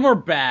right, and we're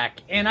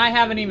back, and I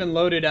haven't even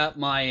loaded up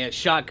my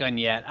shotgun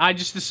yet. I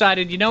just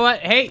decided, you know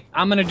what? Hey,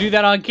 I'm gonna do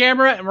that on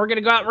camera, and we're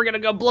gonna go out, we're gonna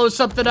go blow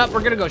something up,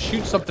 we're gonna go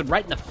shoot something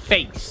right in the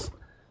face.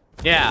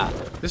 Yeah,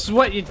 this is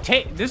what you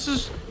take. This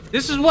is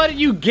what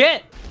you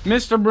get,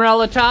 Mr.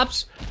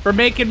 Morellatops, for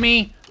making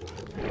me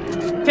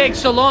take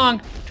so long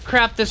to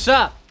craft this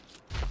up.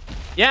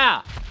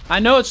 Yeah, I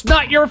know it's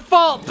not your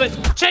fault, but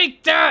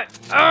take that!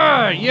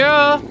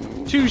 Yeah,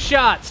 2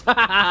 shots. All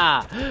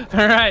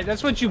right,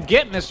 that's what you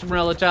get, Mr.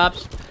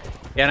 Morellatops.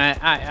 And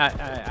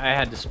I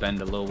had to spend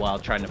a little while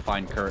trying to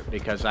find Kurt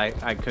because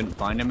I couldn't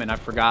find him, and I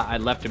forgot I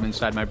left him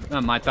inside my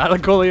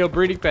Thylacoleo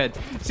breeding pen.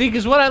 See,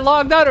 because when I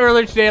logged out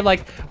earlier today, I'm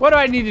like, what do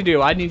I need to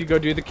do? I need to go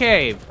do the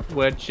cave,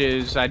 which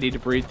is I need to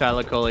breed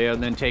Thylacoleo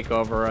and then take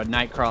over a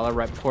Nightcrawler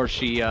right before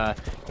she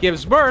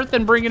gives birth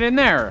and bring it in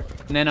there.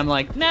 And then I'm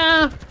like,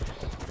 nah.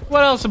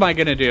 What else am I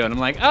gonna do? And I'm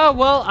like, oh,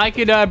 well, I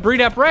could breed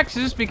up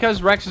Rexes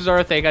because Rexes are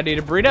a thing I need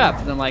to breed up.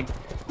 And I'm like,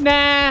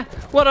 nah,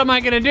 what am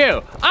I gonna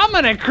do? I'm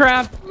gonna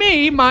craft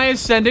me my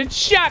Ascendant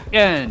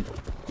Shotgun.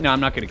 No, I'm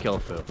not gonna kill a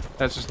Phoo.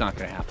 That's just not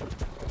gonna happen.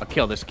 I'll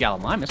kill this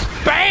Gallimimus.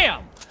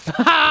 BAM!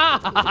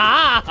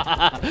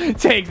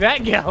 Take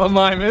that,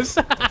 Gallimimus.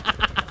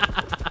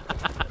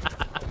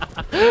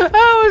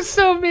 That was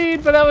so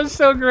mean, but that was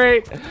so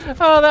great.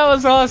 Oh, that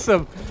was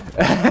awesome.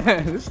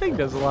 This thing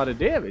does a lot of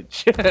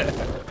damage.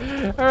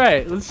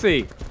 Alright, let's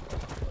see.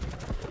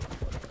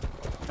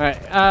 Alright,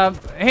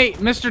 hey,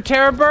 Mr.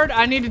 Terrorbird,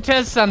 I need to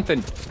test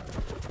something.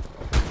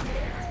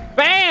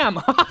 BAM!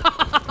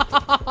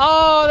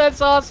 Oh, that's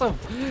awesome.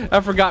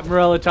 I forgot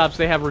Morellatops,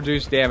 they have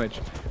reduced damage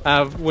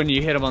when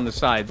you hit them on the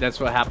side. That's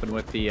what happened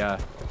with the,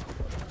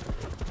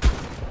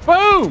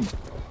 Boom!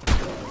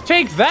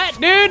 Take that,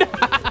 dude!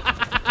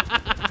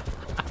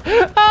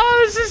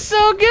 Oh, this is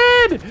so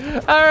good!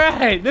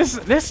 Alright,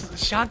 this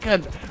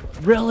shotgun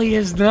really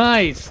is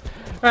nice.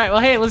 Alright,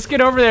 well, hey, let's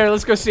get over there.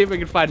 Let's go see if we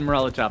can find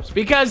Morellatops.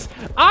 Because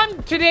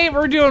today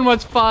we're doing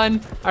what's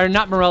fun. Or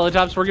not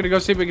Morellatops, we're gonna go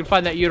see if we can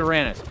find that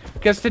YUTYRANNUS.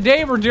 Because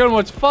today we're doing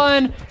what's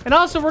fun, and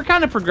also we're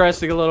kind of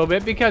progressing a little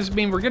bit because, I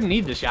mean, we're gonna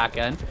need the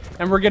shotgun.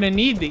 And we're gonna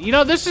need the, you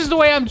know, this is the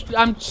way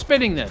I'm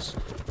spinning this.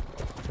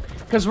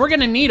 Because we're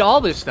gonna need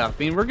all this stuff.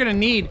 I mean, we're gonna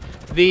need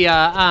the,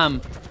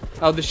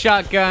 the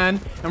shotgun,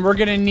 and we're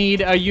gonna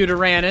need a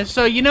YUTYRANNUS.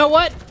 So you know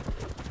what?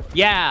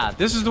 Yeah,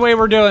 this is the way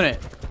we're doing it.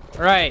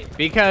 Right,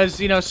 because,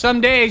 you know,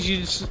 some days you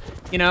just,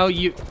 you know,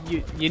 you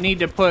need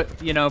to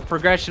put, you know,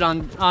 progression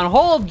on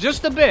hold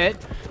just a bit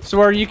so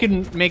where you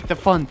can make the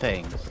fun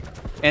things.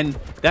 And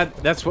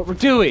that's what we're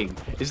doing,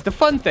 is the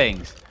fun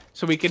things.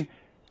 So we can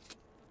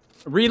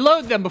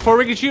reload them before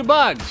we can shoot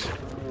bugs.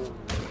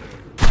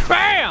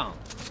 Bam!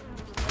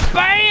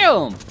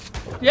 Bam!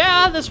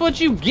 Yeah, that's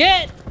what you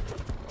get,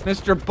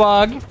 Mr.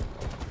 Bug,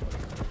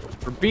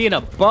 for being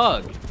a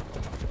bug.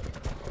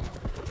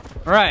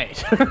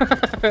 Alright.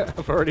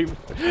 I've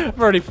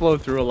already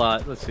flowed through a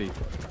lot. Let's see.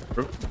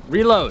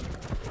 Reload.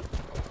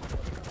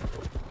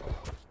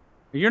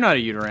 You're not a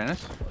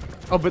Yutyrannus.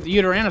 Oh, but the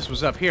Yutyrannus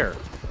was up here.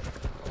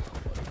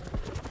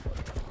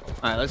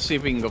 Alright, let's see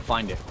if we can go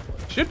find it.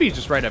 Should be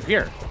just right up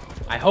here.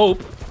 I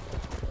hope.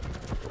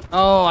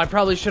 Oh, I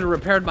probably should have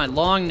repaired my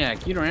long neck.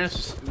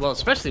 Yutyrannus, well,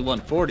 especially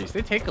 140s.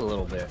 They take a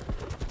little bit.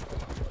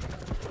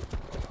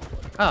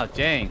 Oh,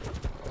 dang.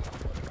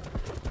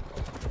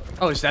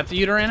 Oh, is that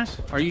the Yutyrannus?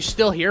 Are you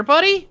still here,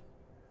 buddy?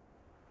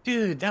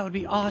 Dude, that would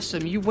be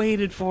awesome. You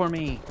waited for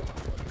me.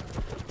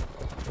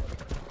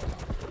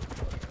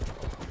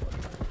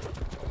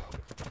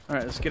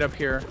 Alright, let's get up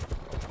here.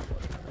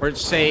 Where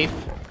it's safe.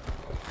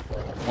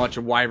 Watch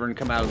a wyvern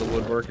come out of the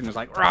woodwork and it's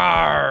like,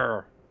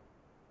 rawr!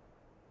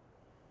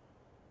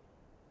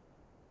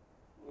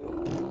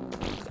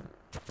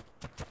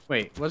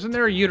 Wait, wasn't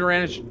there a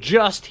Yutyrannus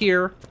just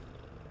here?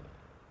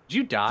 Did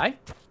you die?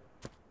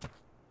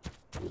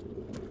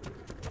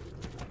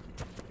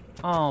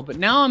 Oh, but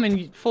now I'm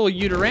in full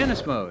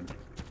Yutyrannus mode.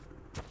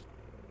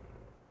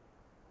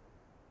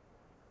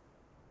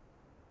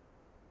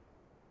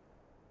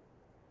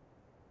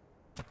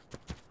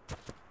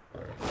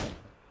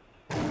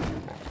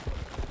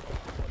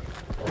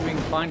 Maybe we can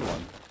find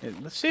one.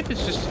 Let's see if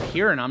it's just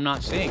here and I'm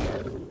not seeing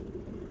it.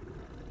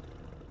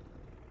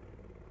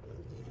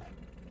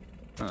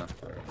 Huh.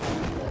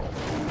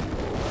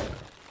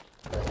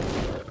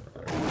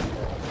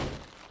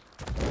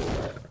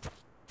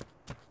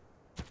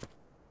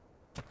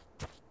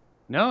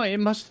 No, it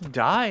must have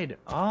died.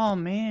 Oh,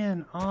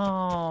 man.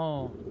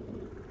 Oh.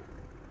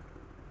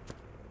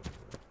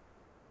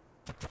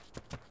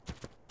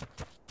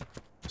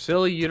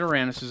 Silly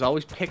Yutyrannus is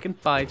always picking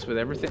fights with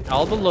everything,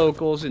 all the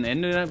locals, and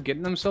ended up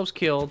getting themselves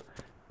killed.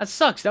 That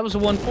sucks. That was a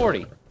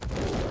 140.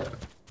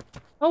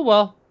 Oh,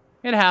 well.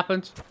 It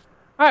happens.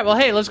 All right, well,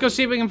 hey, let's go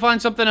see if we can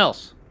find something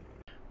else.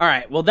 All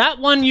right, well, that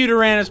one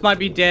Yutyrannus might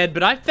be dead,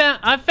 but I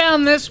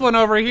found this one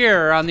over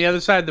here on the other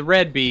side of the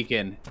red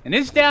beacon. And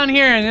it's down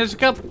here, and there's a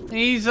couple,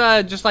 he's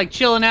just like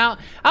chilling out.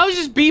 I was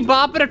just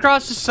bebopping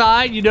across the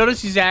side. You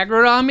notice he's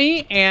aggroed on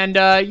me, and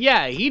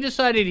yeah, he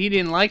decided he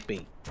didn't like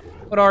me.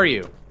 What are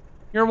you?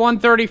 You're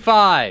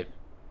 135.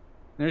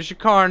 There's your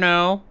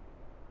Carno.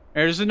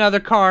 There's another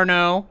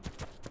Carno.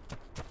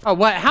 Oh,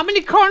 what? How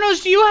many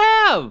Carnos do you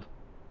have?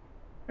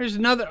 There's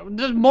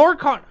more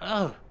Carno.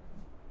 Oh.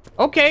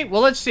 Okay,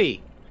 well, let's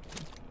see.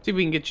 See if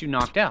we can get you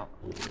knocked out.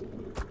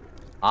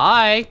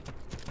 Hi.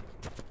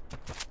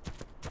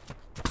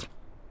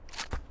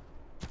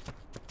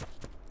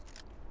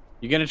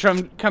 You gonna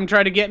come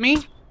try to get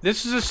me?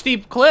 This is a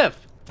steep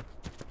cliff.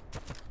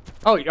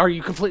 Oh, are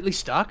you completely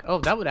stuck? Oh,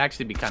 that would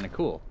actually be kind of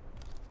cool.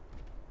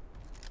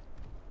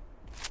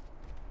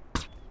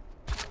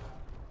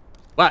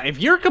 Wow, if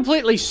you're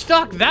completely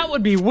stuck, that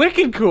would be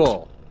wicked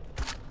cool.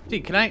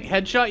 See, can I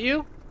headshot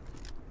you?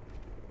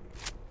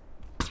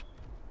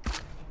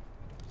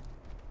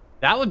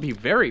 That would be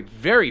very,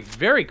 very,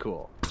 very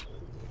cool.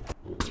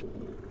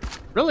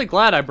 Really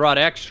glad I brought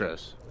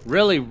extras.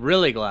 Really,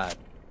 really glad.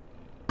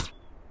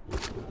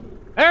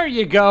 There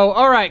you go.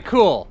 All right,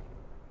 cool.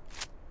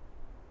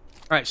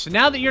 All right, so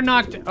now that you're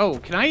knocked... Oh,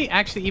 can I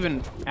actually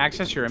even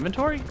access your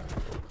inventory?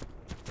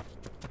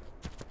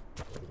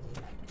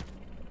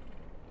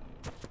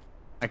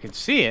 I can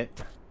see it.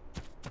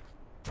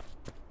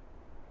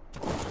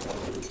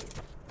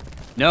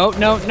 No,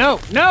 no, no,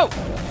 no!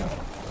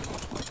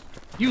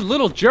 You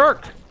little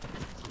jerk!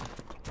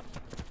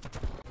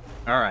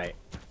 All right.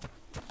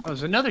 Oh,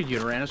 there's another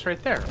Yutyrannus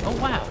right there. Oh,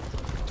 wow.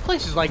 This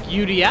place is like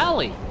Uty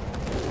Alley.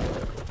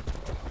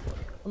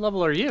 What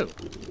level are you?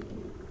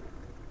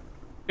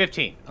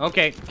 15.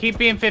 Okay, keep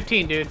being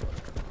 15, dude. All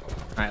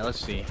right, let's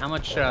see. How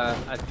much,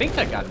 I think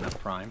I got enough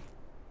prime.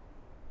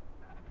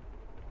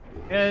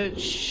 It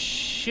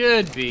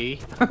should be.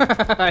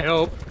 I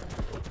hope.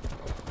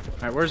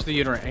 All right, where's the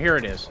Yutyrannus? Here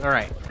it is. All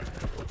right.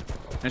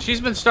 Now,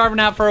 she's been starving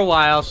out for a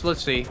while, so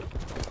let's see.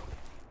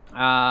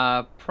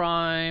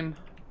 Prime.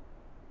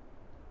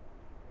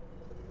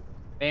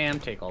 Bam,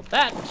 take all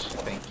that.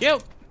 Thank you.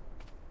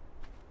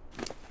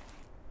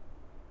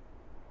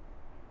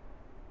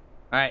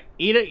 Alright,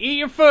 eat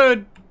your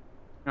food.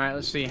 Alright,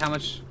 let's see, how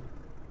much?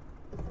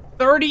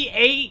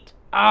 38?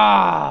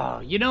 Ah,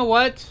 you know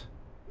what?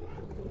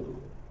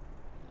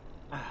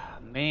 Ah,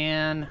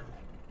 man.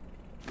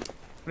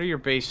 What are your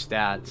base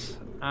stats?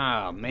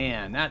 Oh,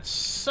 man, that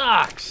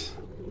sucks.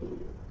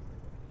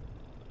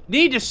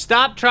 Need to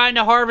stop trying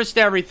to harvest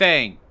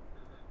everything.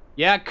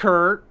 Yeah,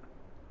 Kurt.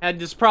 Had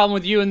this problem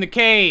with you in the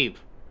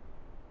cave.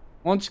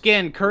 Once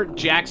again, Kurt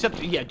jacks up.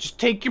 Yeah, just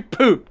take your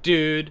poop,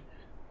 dude.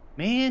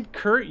 Man,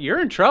 Kurt, you're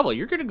in trouble.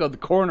 You're gonna go to the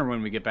corner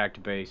when we get back to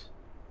base.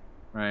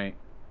 Right.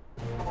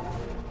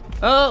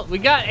 Oh, we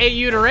got a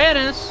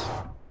Yutyrannus.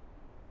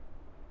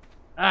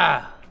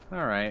 Ah,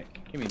 alright.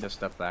 Give me this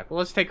stuff back. Well,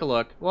 let's take a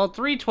look. Well,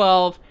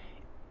 312,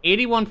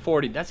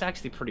 8140. That's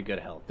actually pretty good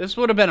health. This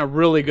would have been a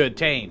really good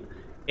tame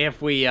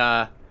if we,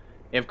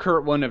 if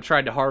Kurt wouldn't have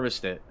tried to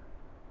harvest it.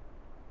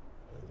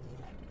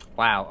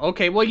 Wow.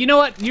 Okay, well, you know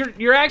what?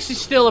 You're actually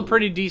still a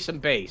pretty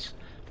decent base.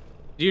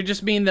 You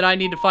just mean that I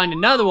need to find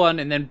another one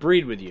and then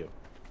breed with you.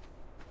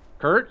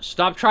 Kurt,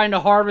 stop trying to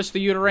harvest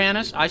the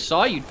Yutyrannus. I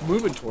saw you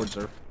moving towards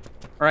her. All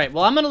right,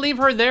 well, I'm going to leave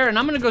her there, and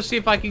I'm going to go see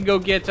if I can go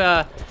get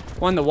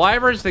one of the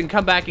wyverns, then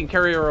come back and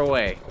carry her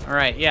away. All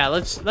right, yeah,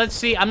 let's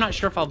see. I'm not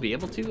sure if I'll be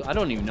able to. I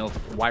don't even know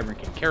if the wyvern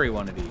can carry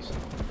one of these.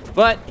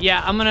 But,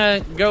 yeah, I'm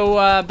going to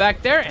go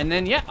back there, and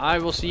then, yeah, I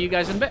will see you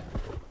guys in a bit.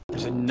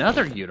 There's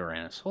another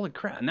Yutyrannus. Holy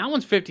crap, and that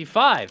one's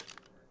 55.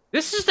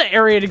 This is the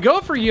area to go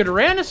for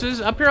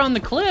Yutyrannuses, up here on the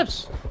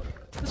cliffs.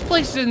 This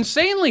place is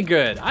insanely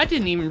good. I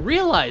didn't even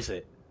realize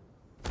it.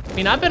 I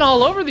mean, I've been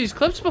all over these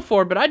cliffs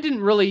before, but I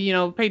didn't really, you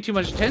know, pay too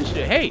much attention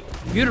to it. Hey,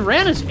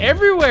 Yutyrannus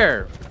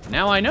everywhere.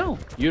 Now I know.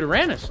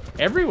 Yutyrannus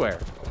everywhere.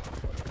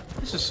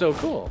 This is so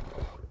cool.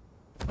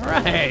 All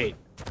right.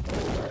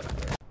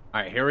 All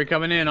right, here we're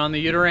coming in on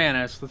the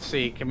Yutyrannus. Let's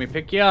see. Can we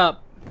pick you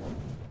up?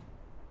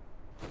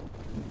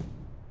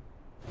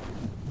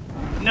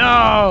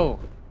 No!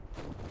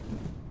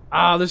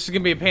 Oh, this is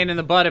going to be a pain in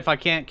the butt if I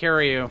can't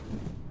carry you.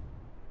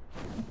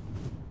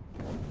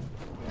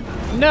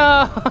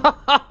 No!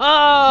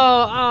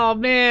 Oh,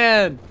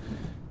 man.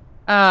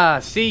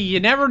 See, you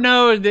never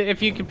know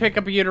if you can pick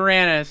up a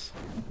Yutyrannus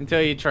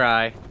until you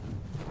try.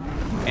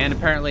 And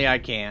apparently I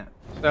can't.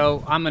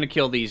 So, I'm going to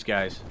kill these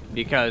guys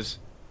because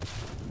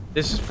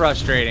this is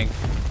frustrating.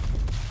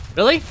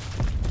 Really?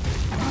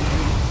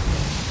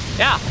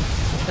 Yeah.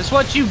 That's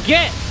what you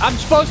get. I'm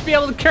supposed to be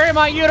able to carry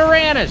my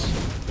Yutyrannus.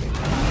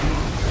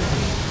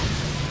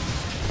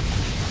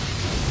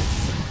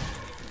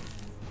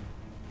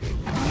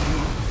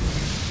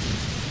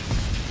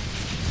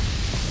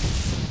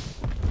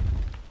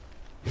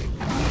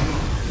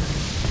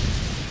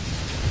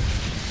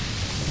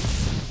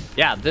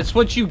 Yeah, that's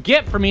what you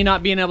get for me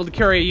not being able to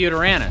carry a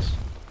Yutyrannus.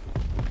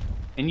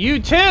 And you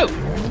too!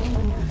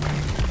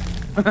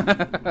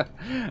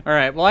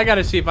 Alright, well I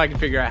gotta see if I can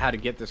figure out how to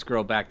get this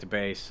girl back to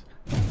base.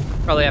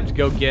 Probably have to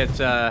go get,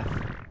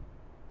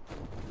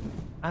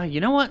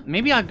 you know what?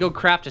 Maybe I'll go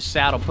craft a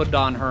saddle, put it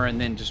on her,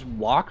 and then just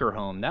walk her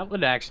home. That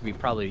would actually be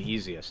probably the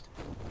easiest.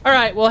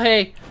 Alright, well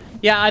hey,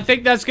 yeah, I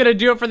think that's gonna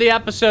do it for the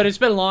episode. It's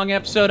been a long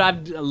episode.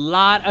 I've a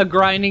lot of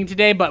grinding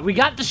today, but we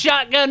got the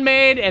shotgun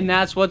made, and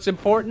that's what's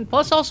important.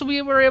 Plus, also,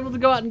 we were able to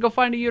go out and go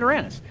find a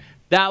Yutyrannus.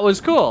 That was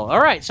cool.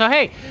 Alright, so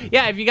hey,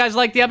 yeah, if you guys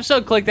liked the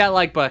episode, click that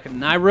like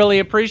button. I really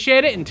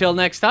appreciate it. Until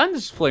next time,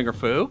 this is Phlinger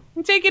Phoo.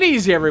 And take it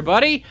easy,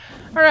 everybody.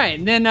 Alright,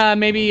 and then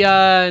maybe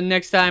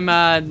next time,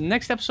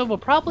 next episode will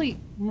probably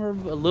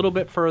move a little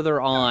bit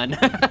further on.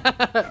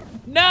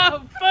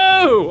 No,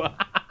 Phoo!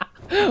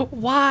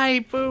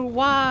 Why, Phoo?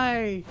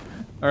 Why?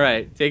 All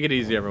right, take it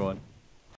easy, everyone.